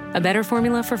ByHeart, a better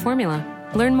formula for formula.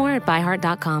 Learn more at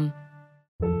byheart.com.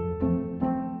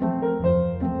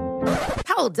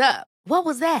 Hold up. What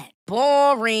was that?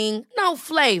 Boring. No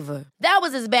flavor. That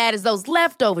was as bad as those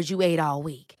leftovers you ate all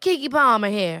week. Keke Palmer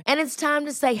here, and it's time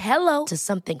to say hello to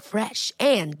something fresh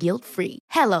and guilt-free.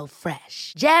 Hello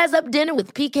Fresh. Jazz up dinner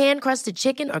with pecan-crusted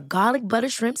chicken or garlic butter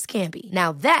shrimp scampi.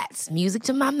 Now that's music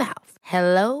to my mouth.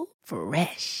 Hello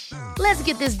Fresh. Let's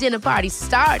get this dinner party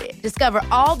started. Discover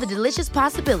all the delicious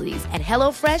possibilities at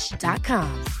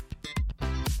hellofresh.com.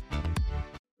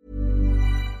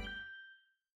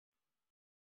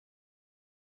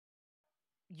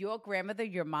 Your grandmother,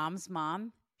 your mom's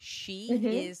mom, she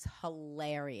is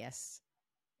hilarious.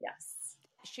 Yes.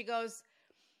 She goes,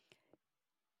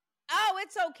 oh,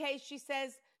 it's okay. She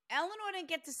says, Eleanor didn't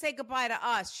get to say goodbye to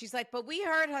us. She's like, but we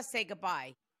heard her say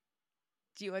goodbye.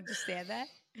 Do you understand that?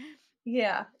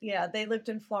 Yeah. They lived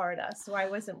in Florida, so I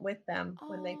wasn't with them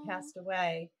when they passed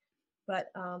away. But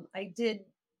I did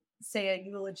say a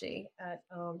eulogy at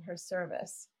her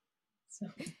service.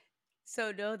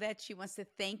 So know that she wants to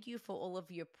thank you for all of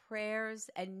your prayers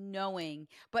and knowing.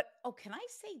 But, can I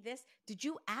say this? Did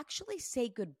you actually say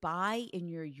goodbye in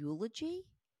your eulogy?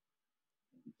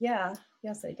 Yeah.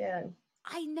 Yes, I did.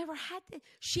 I never had that.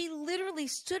 She literally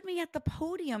stood me at the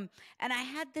podium, and I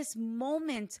had this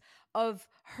moment of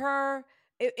her.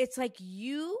 It's like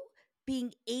you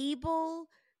being able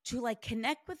to like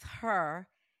connect with her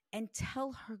and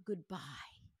tell her goodbye.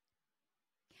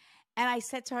 And I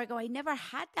said to her, I never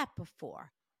had that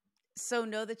before. So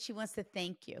know that she wants to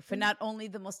thank you for not only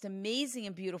the most amazing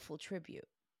and beautiful tribute.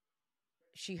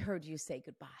 She heard you say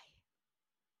goodbye.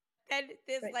 And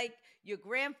there's like your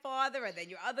grandfather and then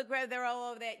your other grandfather, they're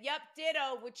all over there. Yep,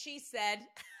 ditto, what she said.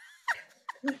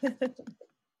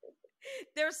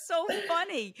 They're so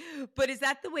funny. But is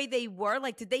that the way they were?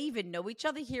 Like, did they even know each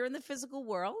other here in the physical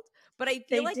world? But I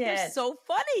feel like they're so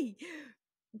funny.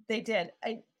 They did.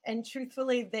 And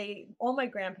truthfully, all my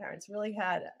grandparents really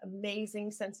had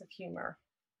amazing sense of humor.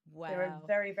 Wow. They were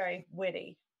very, very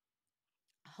witty.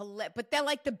 But they're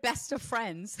like the best of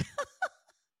friends.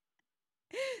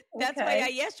 That's why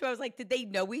I asked you. I was like, did they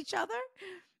know each other?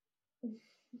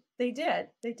 They did.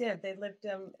 They lived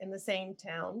in the same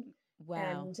town.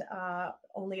 Wow. And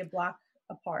only a block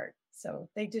apart. So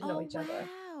they did know each other.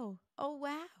 Oh,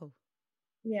 wow.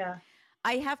 Yeah.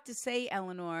 I have to say,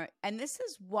 Eleanor, and this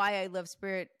is why I love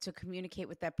Spirit to communicate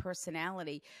with that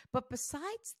personality. But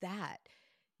besides that,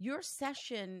 your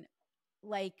session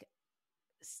like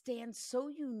stands so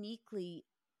uniquely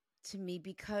to me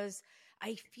because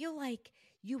I feel like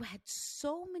you had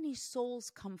so many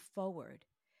souls come forward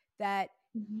that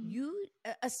you,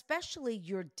 especially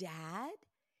your dad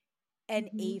and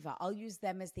Ava, I'll use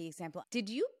them as the example. Did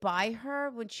you buy her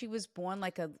when she was born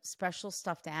like a special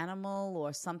stuffed animal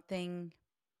or something?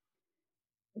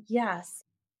 Yes.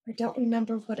 I don't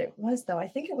remember what it was, though. I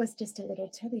think it was just a little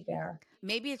teddy bear.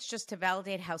 Maybe it's just to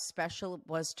validate how special it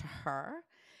was to her.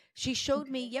 She showed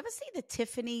me, you ever see the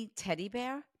Tiffany teddy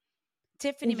bear?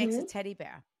 Tiffany makes a teddy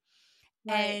bear.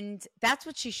 Right. And that's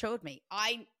what she showed me.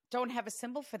 I don't have a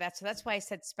symbol for that. So that's why I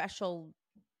said special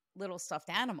little stuffed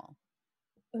animal.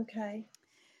 Okay.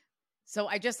 So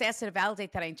I just asked her to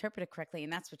validate that I interpreted correctly,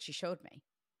 and that's what she showed me.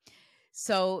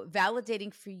 So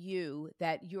validating for you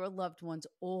that your loved ones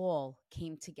all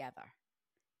came together,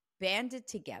 banded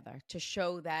together to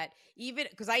show that even,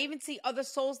 because I even see other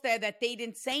souls there that they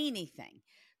didn't say anything.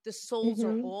 The souls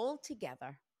are all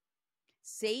together,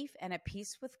 safe and at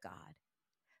peace with God,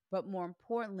 but more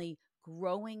importantly,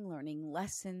 growing, learning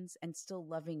lessons, and still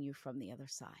loving you from the other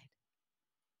side.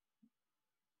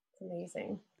 It's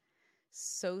amazing.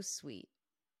 So sweet.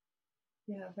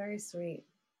 Yeah, very sweet.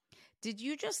 Did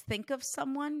you just think of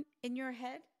someone in your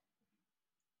head?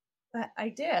 I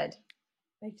did.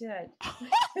 I'm like, wait,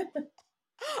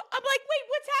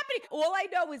 what's happening? All I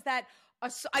know is that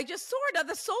I just saw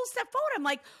another soul step forward. I'm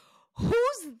like,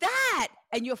 who's that?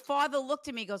 And your father looked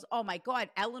at me and goes, oh my God,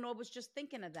 Eleanor was just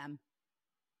thinking of them.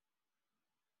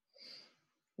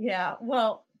 Yeah,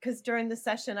 well, because during the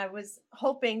session, I was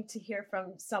hoping to hear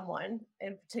from someone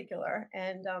in particular,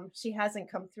 and she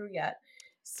hasn't come through yet.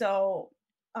 So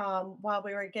while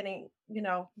we were getting, you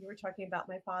were talking about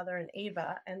my father and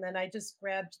Ava, and then I just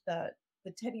grabbed the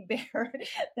teddy bear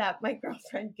that my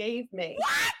girlfriend gave me.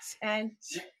 What? And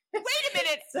wait a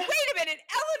minute,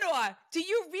 Eleanor, do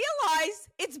you realize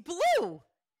it's blue?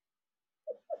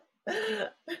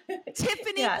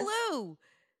 Tiffany yes. blue.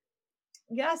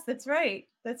 Yes, that's right.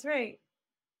 That's right.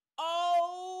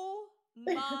 Oh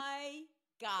my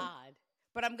God.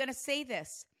 But I'm going to say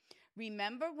this.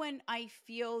 Remember when I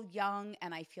feel young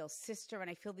and I feel sister and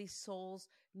I feel these souls,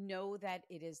 know that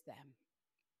it is them.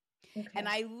 Okay. And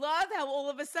I love how all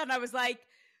of a sudden I was like,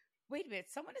 wait a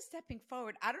minute, someone is stepping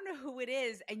forward. I don't know who it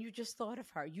is. And you just thought of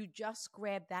her. You just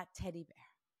grabbed that teddy bear.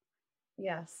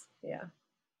 Yes. Yeah.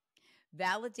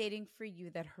 Validating for you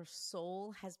that her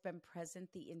soul has been present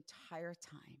the entire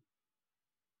time.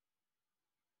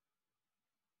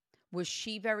 Was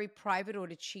she very private, or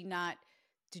did you not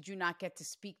get to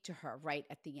speak to her right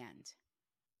at the end?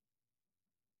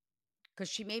 Because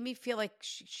she made me feel like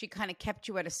she kind of kept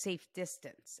you at a safe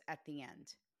distance at the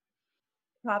end.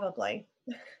 Probably.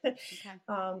 Okay.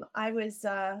 I was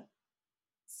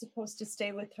supposed to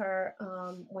stay with her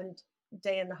one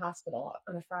day in the hospital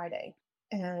on a Friday.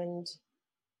 And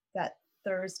that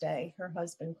Thursday, her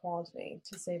husband called me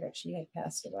to say that she had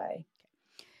passed away.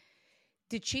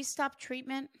 Did she stop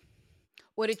treatment?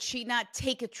 Or did she not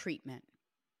take a treatment?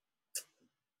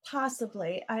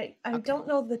 Possibly. I Okay. don't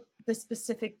know the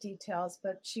specific details,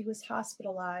 but she was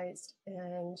hospitalized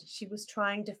and she was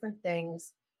trying different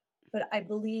things. But I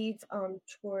believe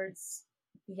towards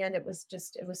the end, it was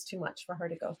too much for her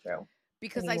to go through.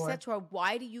 Because anymore. I said to her,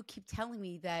 why do you keep telling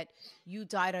me that you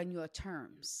died on your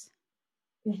terms?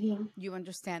 Mm-hmm. You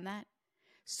understand that?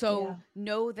 So Yeah.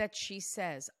 know that she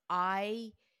says,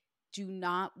 I do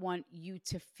not want you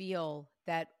to feel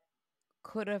that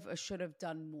could have or should have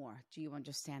done more. Do you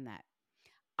understand that?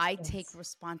 I Yes. take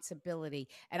responsibility.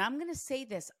 And I'm going to say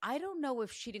this. I don't know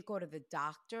if she didn't go to the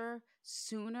doctor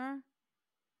sooner.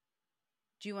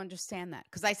 Do you understand that?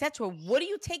 Because I said to her, what are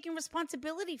you taking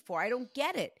responsibility for? I don't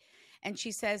get it. And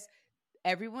she says,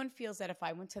 everyone feels that if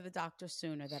I went to the doctor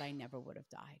sooner, that I never would have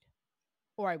died,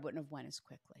 or I wouldn't have went as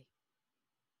quickly.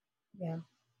 Yeah.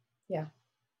 Yeah.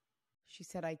 She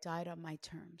said, I died on my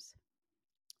terms.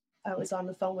 I was on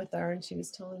the phone with her and she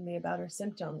was telling me about her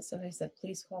symptoms. And I said,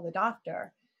 please call the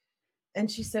doctor.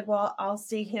 And she said, well, I'll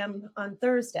see him on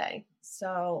Thursday.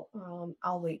 So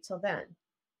I'll wait till then.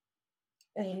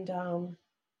 And the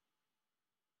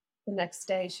next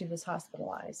day she was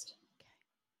hospitalized.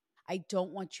 I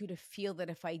don't want you to feel that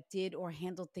if I did or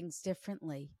handled things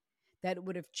differently, that it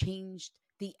would have changed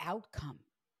the outcome.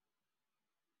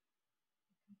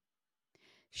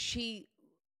 She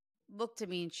looked at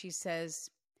me and she says,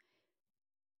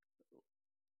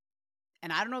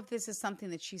 and I don't know if this is something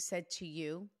that she said to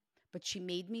you, but she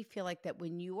made me feel like that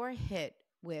when you are hit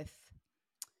with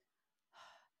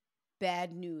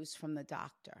bad news from the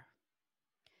doctor,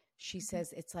 she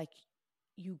says it's like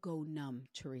you go numb,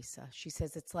 Teresa. She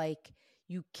says it's like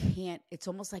you can't, it's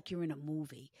almost like you're in a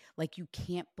movie, like you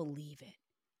can't believe it.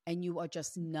 And you are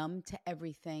just numb to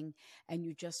everything, and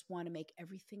you just want to make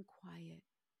everything quiet,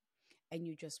 and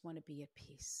you just want to be at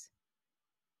peace.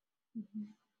 Mm-hmm.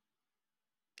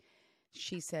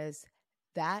 She says,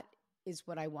 that is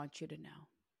what I want you to know.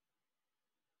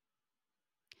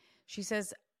 She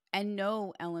says, and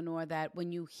know, Eleanor, that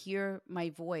when you hear my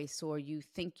voice, or you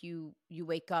think you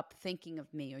wake up thinking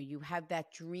of me, or you have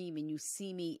that dream and you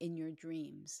see me in your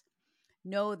dreams,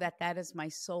 know that that is my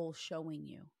soul showing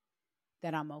you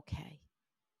that I'm okay.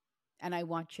 And I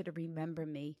want you to remember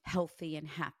me healthy and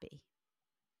happy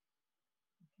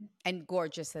and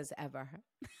gorgeous as ever.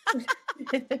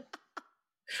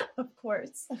 Of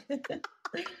course.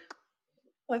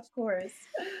 Of course.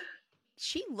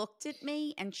 She looked at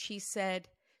me and she said,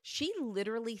 she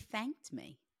literally thanked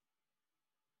me.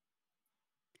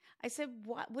 I said,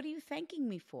 what are you thanking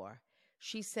me for?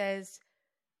 She says,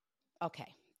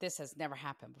 okay, this has never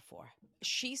happened before.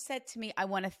 She said to me, I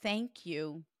want to thank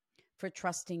you for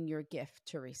trusting your gift,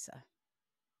 Teresa.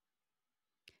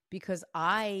 Because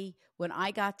when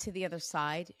I got to the other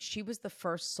side, she was the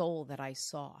first soul that I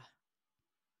saw.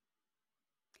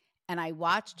 And I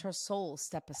watched her soul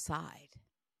step aside.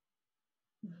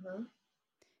 Uh-huh.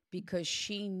 Because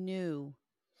she knew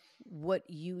what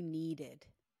you needed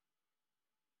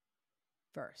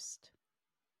first.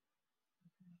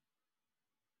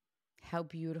 How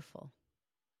beautiful.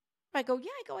 I go,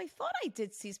 I thought I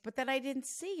did see, but then I didn't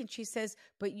see. And she says,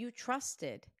 but you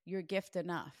trusted your gift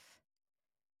enough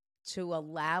to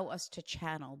allow us to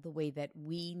channel the way that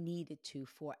we needed to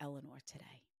for Eleanor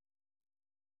today.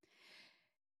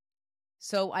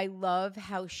 So I love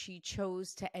how she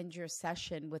chose to end your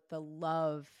session with the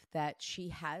love that she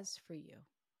has for you.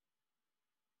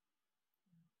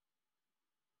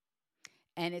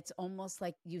 And it's almost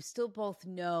like you still both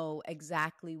know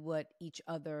exactly what each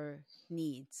other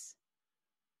needs.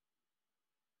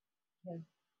 Yeah.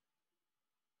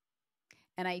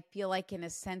 And I feel like in a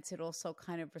sense, it also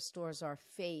kind of restores our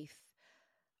faith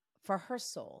for her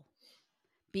soul.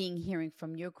 Being hearing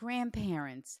from your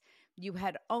grandparents, you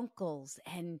had uncles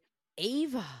and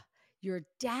Ava, your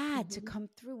dad, to come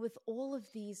through with all of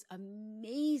these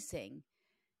amazing,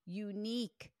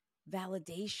 unique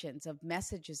validations of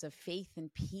messages of faith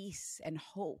and peace and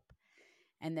hope.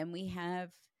 And then we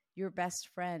have your best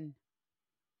friend.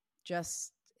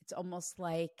 Just, it's almost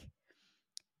like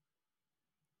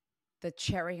the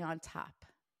cherry on top.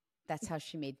 That's how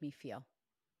she made me feel.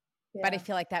 Yeah. But I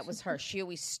feel like that was her. She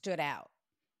always stood out,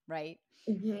 right?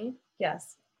 Mm-hmm.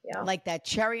 Yes. Yeah. Like that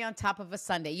cherry on top of a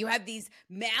sundae. You have these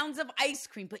mounds of ice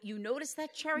cream, but you notice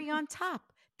that cherry on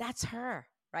top. That's her,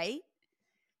 right?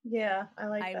 Yeah, I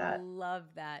like that. I love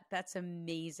that. That's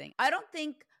amazing. I don't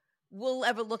think we'll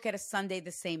ever look at a sundae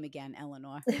the same again,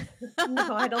 Eleanor.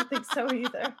 No, I don't think so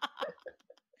either.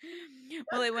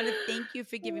 Well, I want to thank you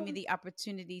for giving me the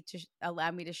opportunity to allow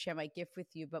me to share my gift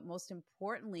with you, but most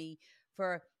importantly,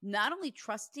 for not only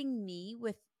trusting me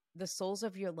with the souls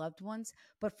of your loved ones,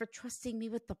 but for trusting me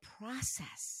with the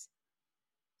process.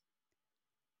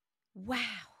 Wow.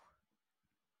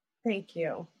 Thank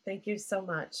you. Thank you so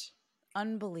much.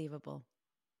 Unbelievable.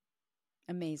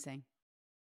 Amazing.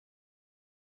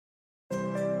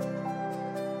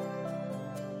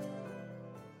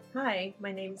 Hi,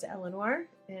 my name is Eleanor,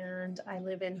 and I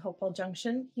live in Hopewell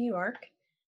Junction, New York,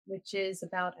 which is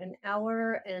about an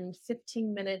hour and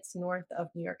 15 minutes north of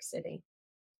New York City.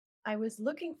 I was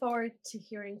looking forward to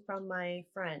hearing from my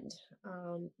friend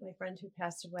who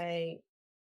passed away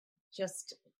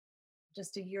just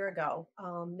a year ago.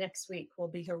 Next week will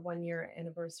be her 1-year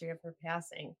anniversary of her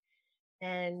passing.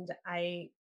 And I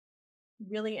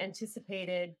really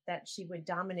anticipated that she would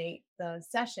dominate the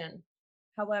session.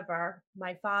 However,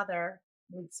 my father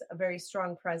was a very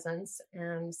strong presence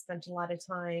and spent a lot of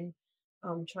time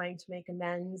trying to make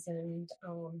amends and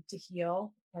to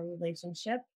heal our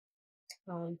relationship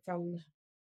from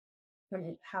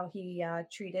how he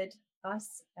treated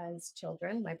us as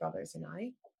children, my brothers and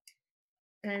I.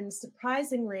 And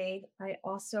surprisingly, I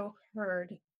also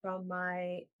heard from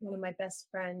one of my best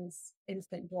friend's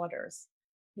infant daughters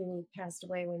who passed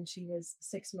away when she was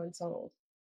 6 months old.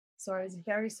 So I was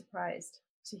very surprised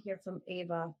to hear from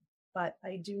Ava, but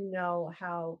I do know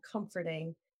how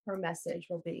comforting her message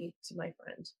will be to my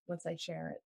friend once I share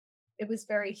it. It was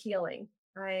very healing.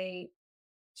 I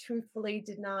truthfully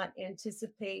did not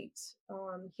anticipate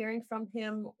hearing from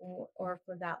him or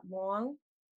for that long.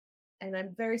 And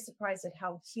I'm very surprised at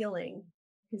how healing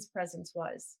his presence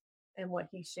was and what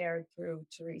he shared through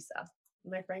Teresa.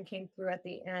 My friend came through at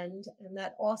the end, and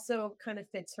that also kind of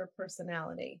fits her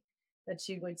personality, that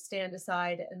she would stand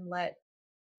aside and let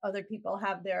other people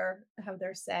have their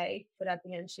say, but at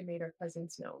the end she made her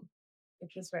presence known,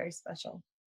 which was very special.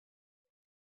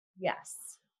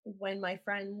 Yes. When my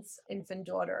friend's infant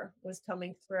daughter was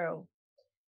coming through,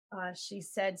 she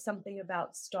said something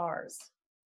about stars.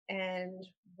 And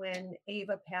when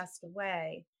Ava passed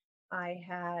away, I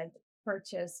had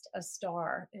purchased a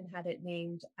star and had it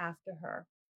named after her.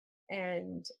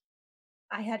 And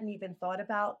I hadn't even thought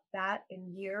about that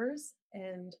in years.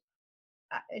 And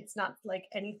it's not like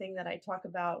anything that I talk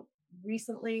about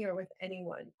recently or with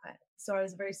anyone. So I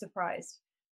was very surprised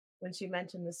when she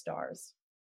mentioned the stars,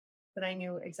 but I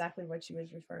knew exactly what she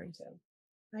was referring to.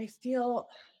 I feel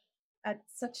at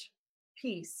such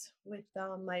peace with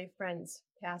my friend's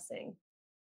passing.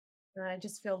 And I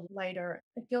just feel lighter.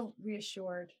 I feel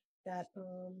reassured that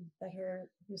her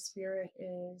spirit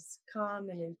is calm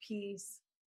and in peace.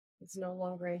 It's no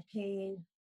longer in pain,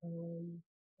 and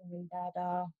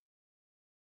that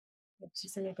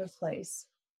she's in a good place.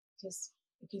 Just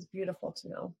beautiful to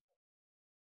know.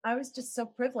 I was just so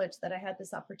privileged that I had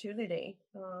this opportunity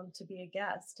to be a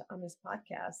guest on this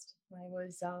podcast. I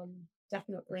was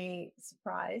definitely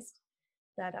surprised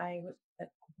that the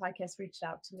podcast reached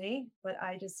out to me, but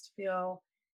I just feel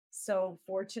so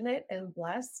fortunate and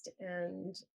blessed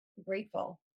and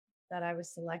grateful that I was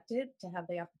selected to have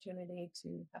the opportunity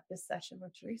to have this session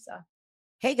with Teresa.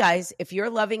 Hey guys, if you're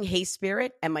loving Hey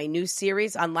Spirit and my new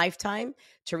series on Lifetime,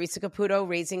 Teresa Caputo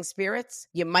Raising Spirits,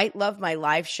 you might love my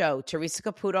live show, Teresa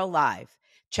Caputo Live.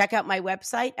 Check out my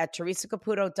website at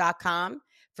teresacaputo.com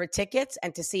For tickets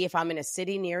and to see if I'm in a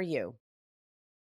city near you.